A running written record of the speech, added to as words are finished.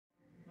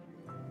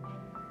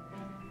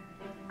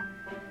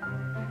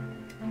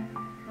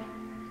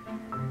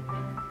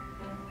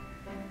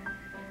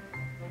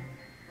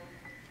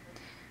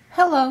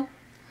Hello,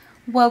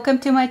 welcome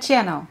to my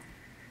channel.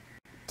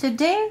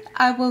 Today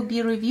I will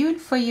be reviewing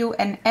for you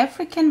an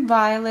African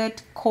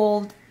violet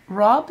called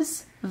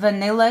Rob's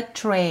Vanilla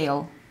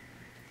Trail.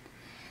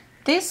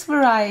 This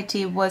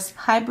variety was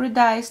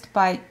hybridized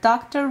by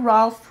Dr.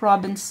 Ralph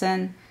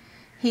Robinson.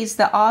 He's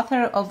the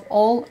author of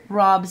all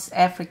Rob's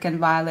African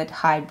violet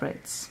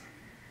hybrids.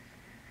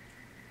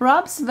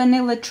 Rob's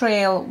Vanilla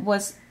Trail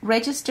was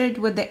registered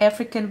with the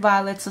African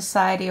Violet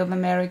Society of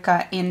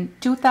America in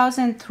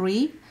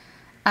 2003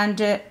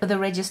 under the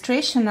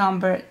registration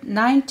number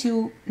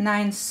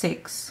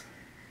 9296.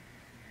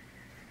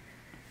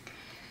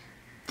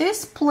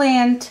 This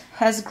plant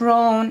has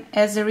grown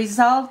as a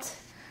result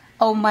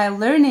of my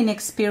learning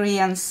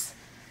experience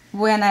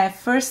when I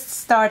first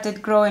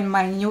started growing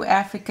my new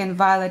African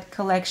violet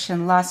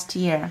collection last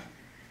year.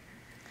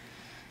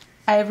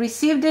 I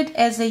received it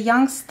as a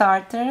young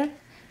starter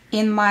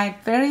in my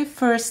very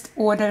first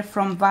order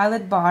from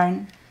Violet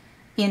Barn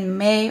in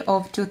May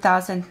of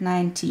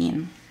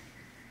 2019.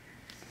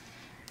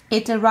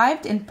 It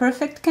arrived in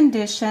perfect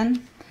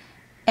condition,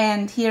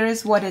 and here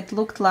is what it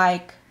looked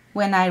like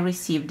when I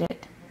received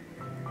it.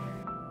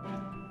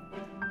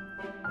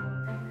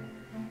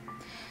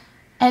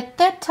 At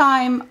that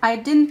time, I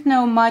didn't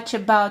know much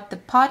about the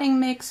potting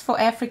mix for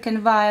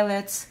African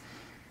violets,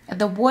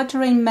 the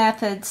watering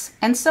methods,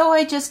 and so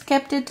I just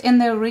kept it in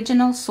the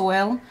original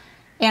soil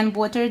and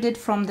watered it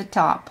from the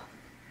top.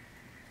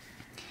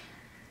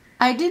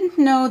 I didn't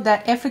know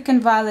that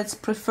African violets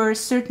prefer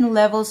certain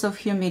levels of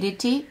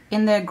humidity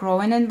in their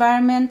growing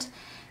environment,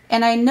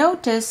 and I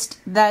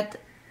noticed that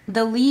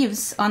the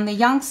leaves on the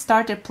young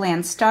starter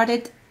plant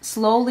started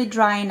slowly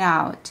drying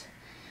out.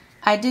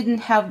 I didn't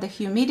have the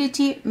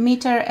humidity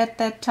meter at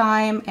that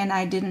time, and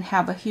I didn't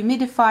have a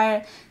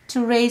humidifier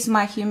to raise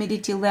my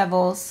humidity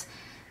levels,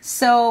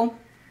 so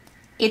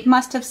it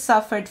must have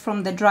suffered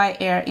from the dry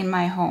air in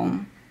my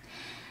home.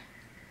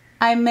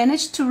 I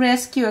managed to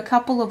rescue a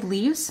couple of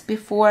leaves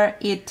before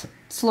it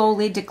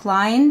slowly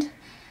declined,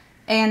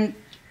 and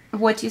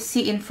what you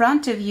see in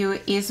front of you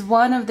is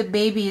one of the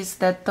babies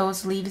that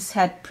those leaves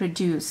had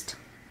produced.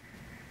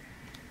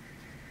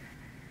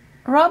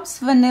 Rob's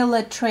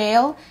Vanilla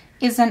Trail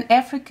is an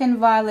African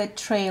violet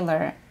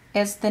trailer,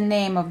 as the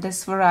name of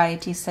this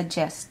variety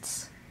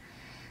suggests.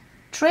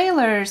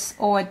 Trailers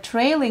or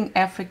trailing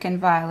African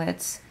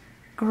violets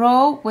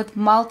grow with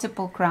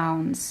multiple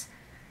crowns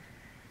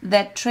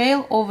that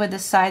trail over the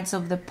sides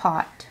of the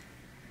pot.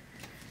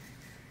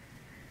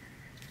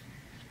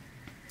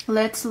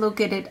 Let's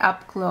look at it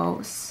up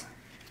close.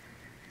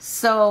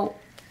 So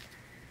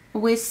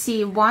we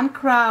see one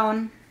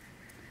crown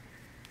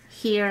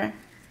here,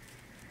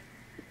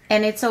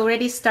 and it's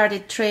already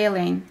started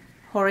trailing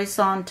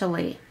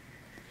horizontally.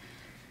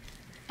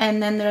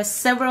 And then there are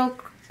several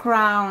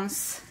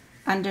crowns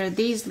under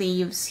these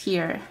leaves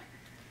here.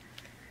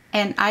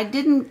 And I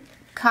didn't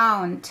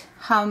count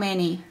how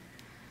many,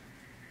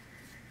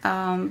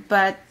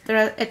 but there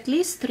are at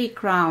least 3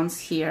 crowns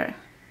here.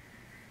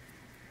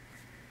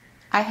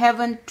 I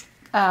haven't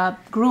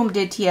groomed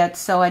it yet,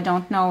 so I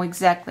don't know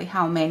exactly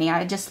how many.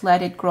 I just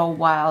let it grow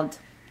wild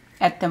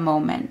at the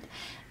moment.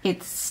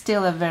 It's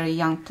still a very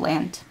young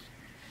plant.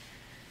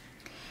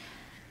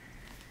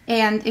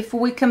 And if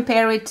we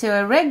compare it to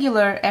a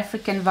regular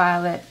African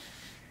violet,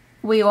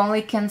 we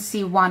only can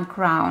see 1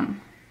 crown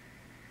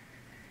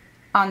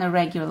on a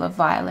regular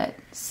violet.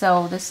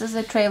 So this is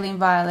a trailing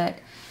violet,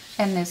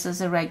 and this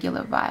is a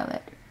regular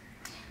violet.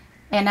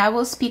 And I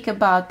will speak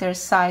about their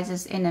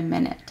sizes in a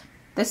minute.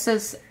 This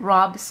is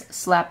Rob's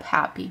Slap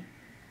Happy.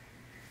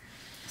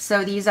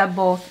 So these are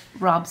both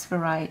Rob's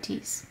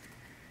varieties.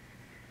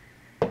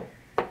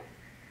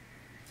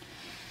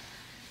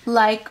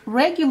 Like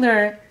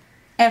regular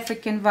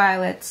African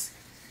violets,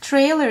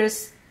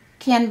 trailers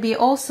can be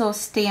also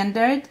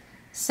standard,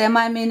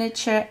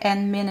 semi-miniature,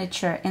 and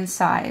miniature in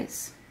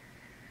size.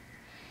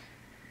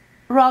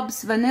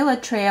 Rob's Vanilla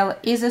Trail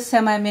is a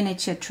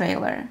semi-miniature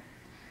trailer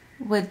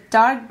with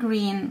dark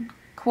green,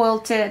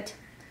 quilted,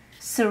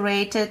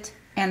 serrated,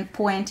 and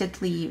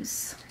pointed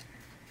leaves.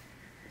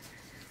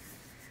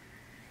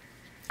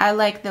 I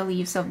like the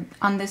leaves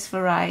on this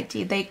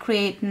variety. They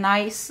create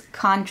nice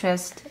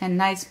contrast and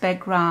nice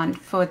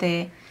background for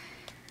the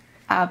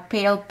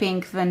pale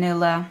pink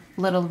vanilla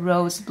little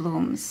rose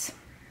blooms.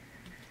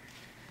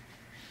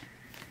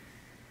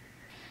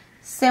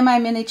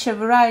 Semi-miniature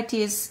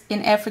varieties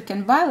in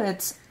African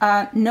violets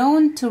are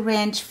known to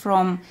range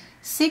from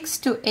 6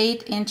 to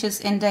 8 inches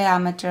in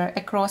diameter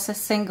across a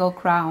single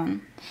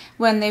crown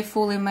when they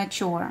fully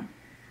mature.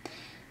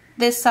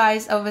 The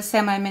size of a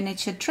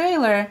semi-miniature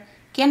trailer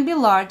can be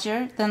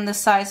larger than the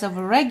size of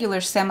a regular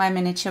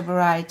semi-miniature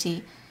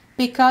variety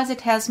because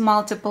it has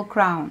multiple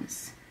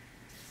crowns.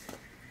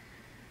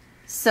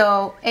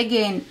 So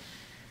again,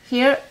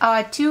 here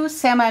are 2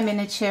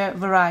 semi-miniature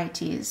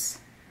varieties.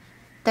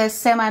 The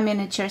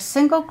semi-miniature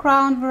single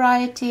crown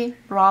variety,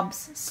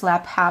 Rob's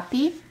Slap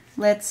Happy.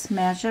 Let's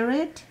measure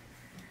it.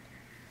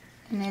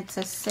 And it's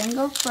a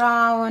single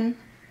crown,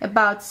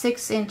 about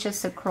 6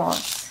 inches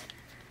across.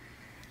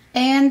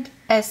 And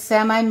a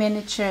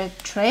semi-miniature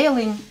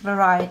trailing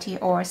variety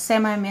or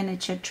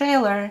semi-miniature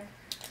trailer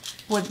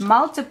with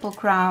multiple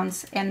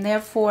crowns, and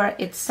therefore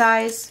its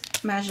size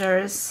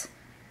measures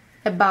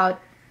about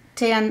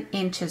 10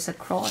 inches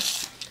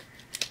across.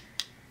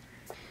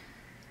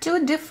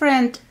 Two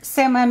different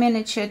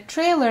semi-miniature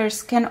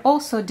trailers can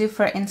also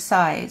differ in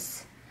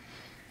size.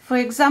 For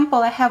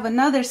example, I have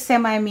another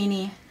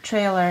semi-mini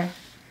trailer,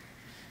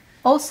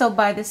 also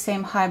by the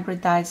same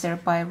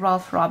hybridizer by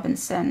Ralph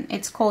Robinson.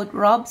 It's called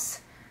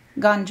Rob's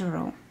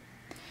Gundaroo.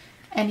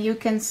 And you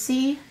can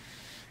see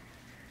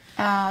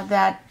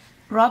that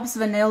Rob's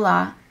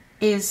Vanilla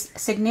is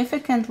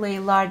significantly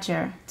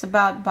larger. It's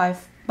about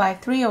by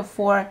 3 or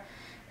 4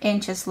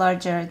 inches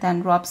larger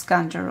than Rob's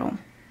Gundaroo.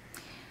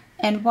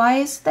 And why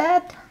is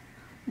that?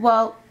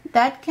 Well,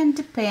 that can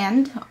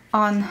depend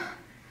on,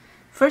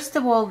 first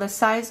of all, the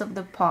size of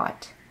the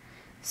pot.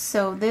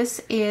 So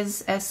this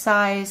is a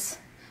size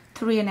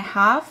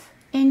 3.5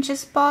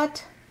 inches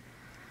pot,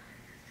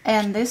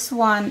 and this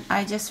one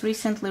I just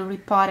recently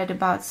repotted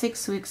about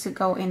 6 weeks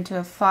ago into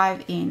a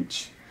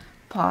 5-inch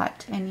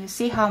pot, and you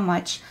see how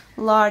much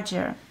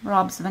larger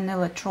Rob's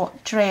Vanilla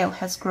Trail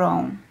has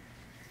grown.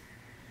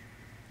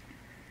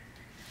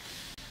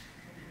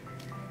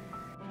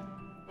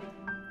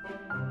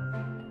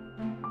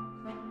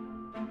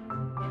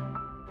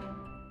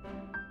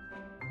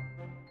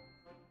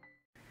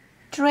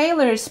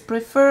 Trailers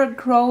prefer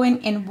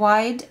growing in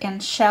wide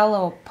and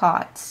shallow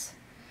pots,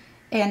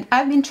 and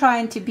I've been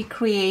trying to be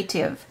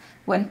creative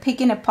when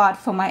picking a pot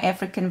for my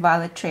African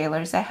violet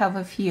trailers. I have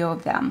a few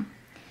of them.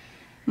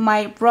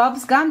 My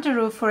Rob's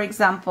Gundaroo, for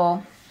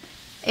example,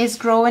 is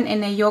growing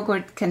in a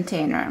yogurt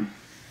container,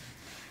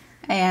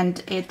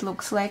 and it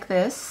looks like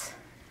this.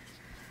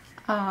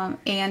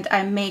 And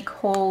I make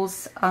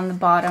holes on the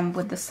bottom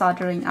with the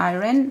soldering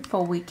iron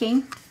for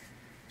wicking.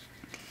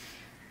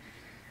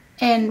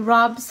 And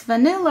Rob's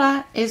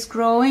Vanilla is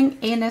growing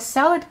in a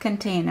salad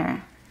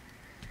container.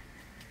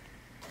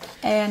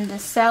 And the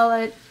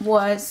salad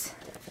was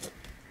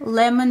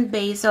lemon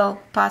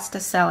basil pasta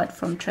salad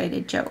from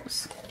Trader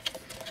Joe's.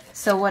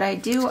 So what I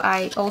do,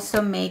 I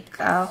also make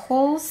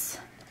holes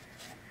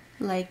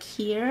like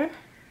here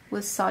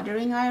with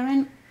soldering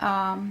iron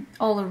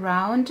all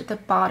around the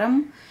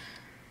bottom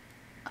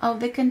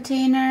of the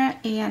container,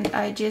 and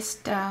I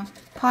just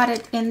pot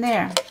it in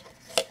there.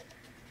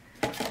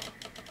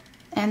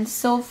 And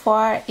so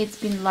far it's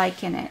been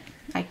liking it,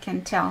 I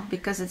can tell,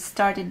 because it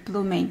started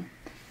blooming.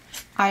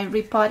 I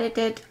repotted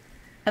it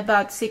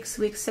about 6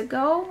 weeks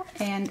ago,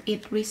 and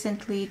it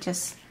recently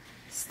just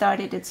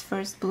started its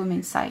first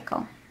blooming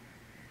cycle.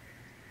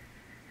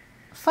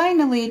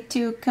 Finally,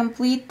 to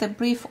complete the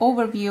brief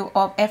overview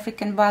of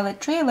African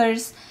violet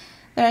trailers,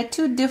 there are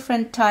two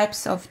different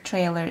types of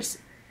trailers,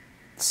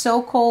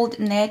 so-called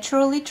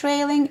naturally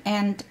trailing,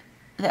 and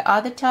the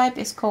other type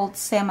is called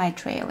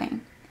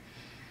semi-trailing.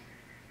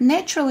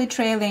 Naturally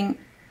trailing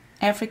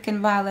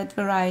African violet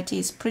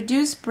varieties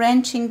produce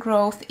branching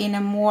growth in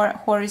a more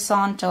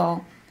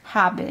horizontal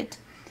habit,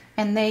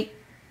 and they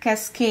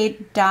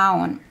cascade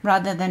down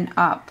rather than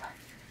up.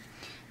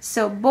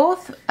 So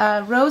both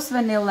Rose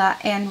Vanilla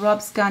and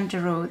Rob's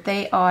Gundaroo,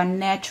 they are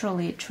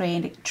naturally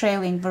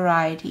trailing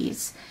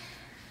varieties.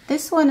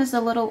 This one is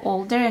a little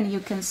older, and you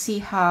can see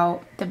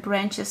how the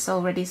branches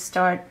already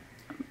start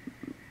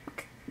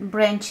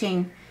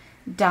branching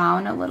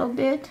down a little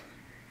bit.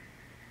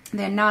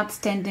 They're not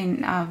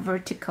standing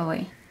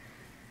vertically.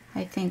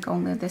 I think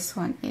only this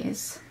one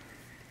is.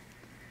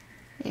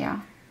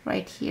 Yeah,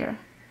 right here.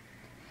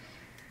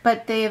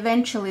 But they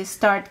eventually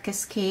start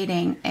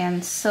cascading,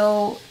 and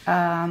so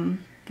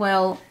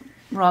will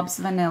Rob's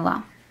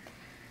Vanilla.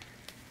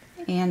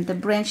 And the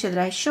branch that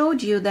I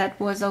showed you that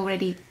was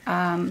already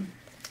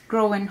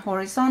growing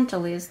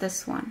horizontally is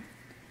this one.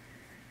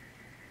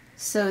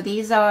 So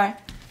these are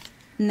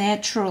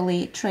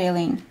naturally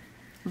trailing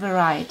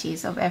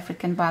varieties of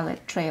African violet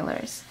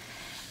trailers.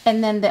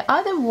 And then the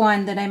other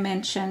one that I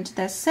mentioned,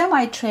 the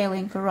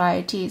semi-trailing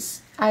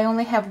varieties, I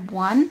only have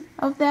one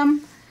of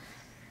them,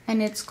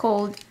 and it's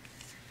called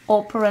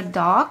Opera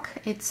Dock.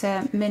 It's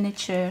a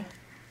miniature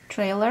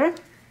trailer.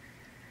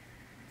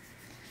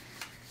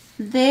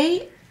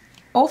 They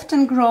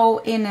often grow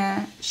in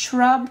a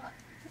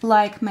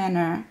shrub-like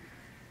manner,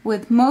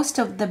 with most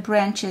of the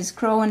branches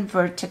growing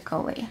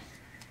vertically.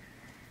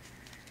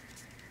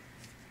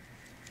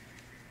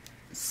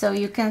 So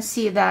you can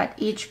see that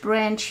each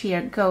branch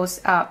here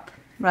goes up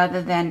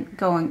rather than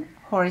going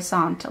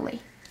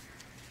horizontally.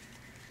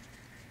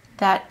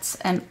 That's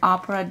an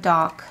Opera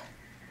Dock,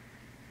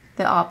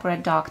 the Opera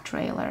Dock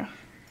trailer.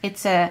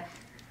 It's a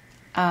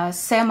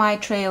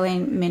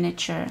semi-trailing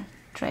miniature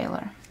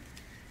trailer.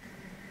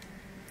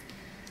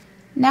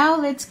 Now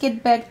let's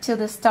get back to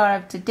the star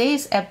of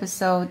today's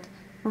episode,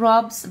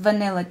 Rob's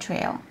Vanilla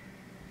Trail.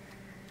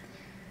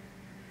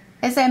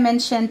 As I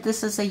mentioned,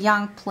 this is a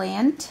young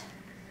plant,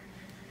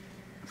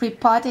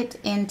 repotted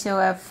into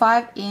a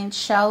 5-inch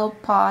shallow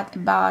pot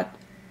about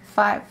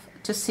 5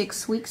 to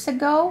 6 weeks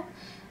ago,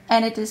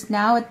 and it is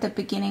now at the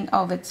beginning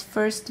of its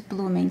first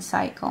blooming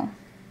cycle.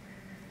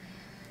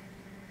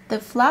 The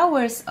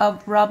flowers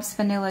of Rob's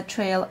Vanilla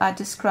Trail are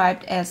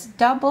described as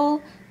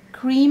double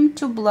cream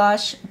to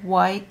blush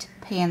white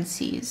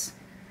pansies.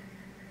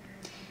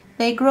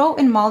 They grow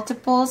in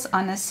multiples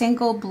on a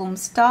single bloom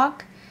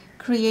stalk,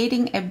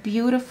 creating a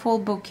beautiful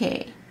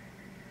bouquet.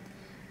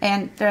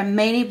 And there are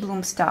many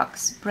bloom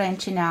stalks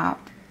branching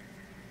out.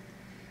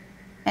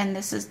 And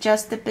this is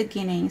just the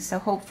beginning, so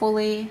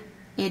hopefully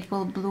it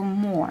will bloom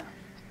more.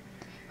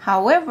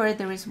 However,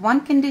 there is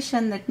one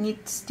condition that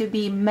needs to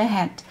be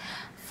met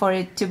for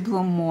it to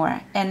bloom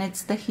more, and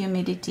it's the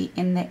humidity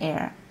in the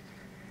air.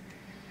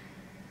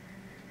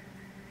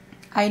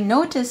 I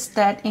noticed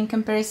that in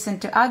comparison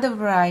to other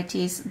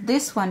varieties,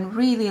 this one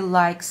really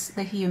likes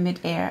the humid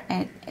air,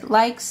 and it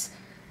likes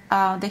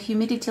the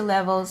humidity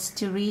levels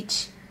to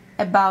reach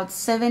about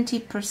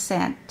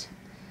 70%,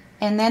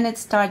 and then it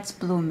starts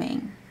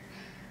blooming.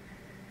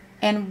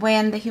 And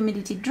when the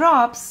humidity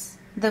drops,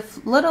 the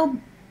little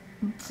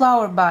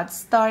flower buds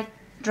start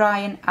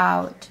drying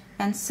out.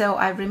 And so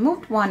I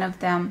removed one of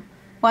them,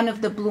 one of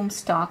the bloom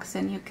stalks,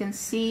 and you can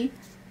see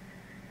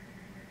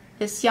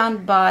this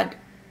young bud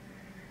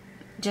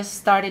just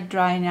started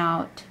drying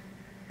out.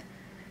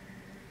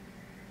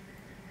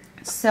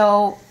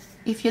 So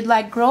if you'd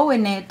like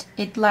growing it,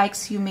 it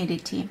likes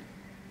humidity.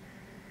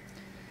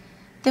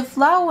 The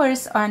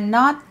flowers are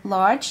not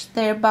large,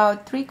 they're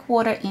about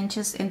 3/4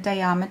 inches in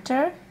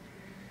diameter.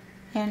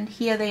 And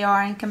here they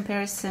are in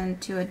comparison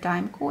to a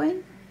dime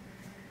coin.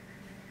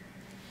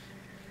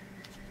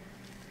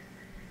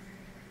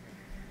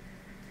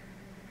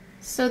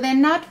 So they're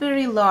not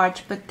very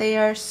large, but they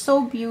are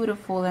so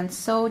beautiful and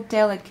so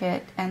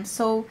delicate and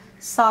so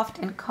soft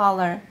in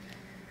color.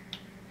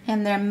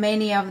 And there are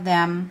many of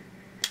them.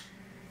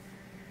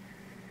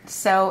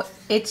 So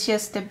it's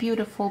just a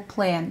beautiful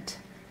plant.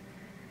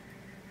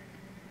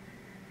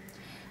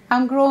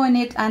 I'm growing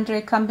it under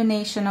a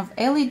combination of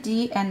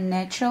LED and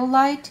natural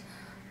light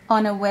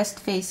on a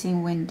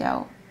west-facing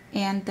window,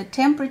 and the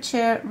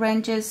temperature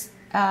ranges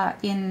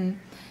in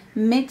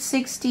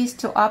mid-60s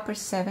to upper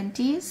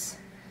 70s.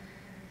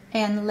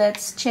 And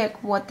let's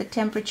check what the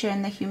temperature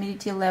and the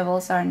humidity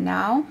levels are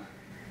now.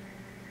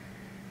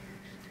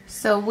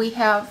 So we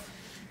have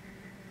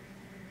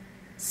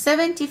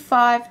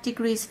 75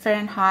 degrees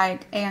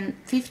Fahrenheit and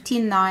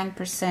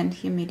 59%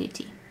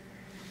 humidity.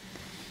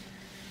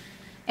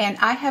 And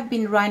I have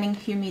been running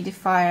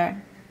humidifier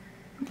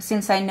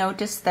since I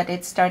noticed that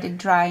it started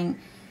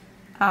drying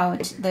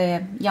out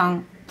the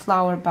young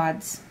flower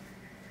buds.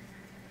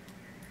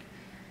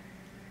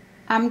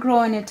 I'm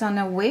growing it on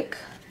a wick,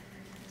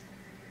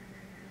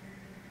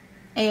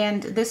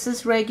 and this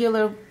is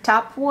regular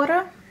tap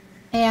water,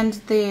 and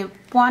the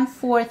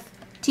 1/4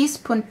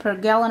 teaspoon per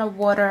gallon of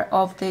water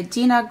of the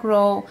Dina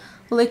Grow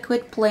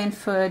liquid plant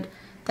food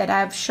that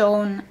I've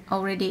shown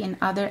already in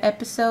other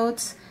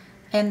episodes.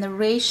 And the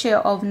ratio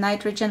of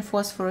nitrogen,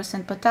 phosphorus,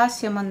 and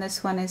potassium on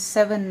this one is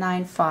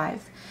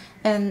 7:9:5.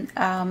 And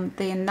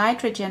the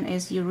nitrogen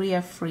is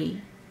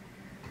urea-free.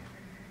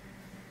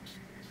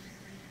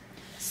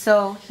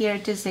 So here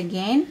it is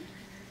again.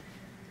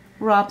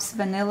 Rob's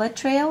Vanilla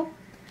Trail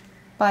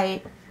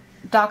by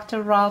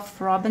Dr.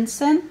 Ralph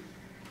Robinson.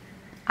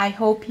 I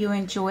hope you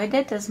enjoyed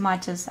it as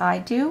much as I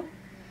do.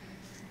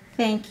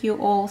 Thank you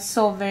all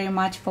so very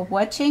much for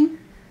watching.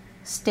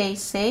 Stay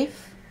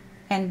safe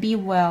and be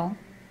well.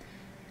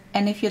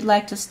 And if you'd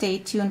like to stay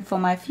tuned for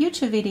my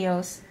future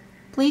videos,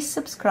 please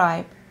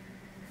subscribe.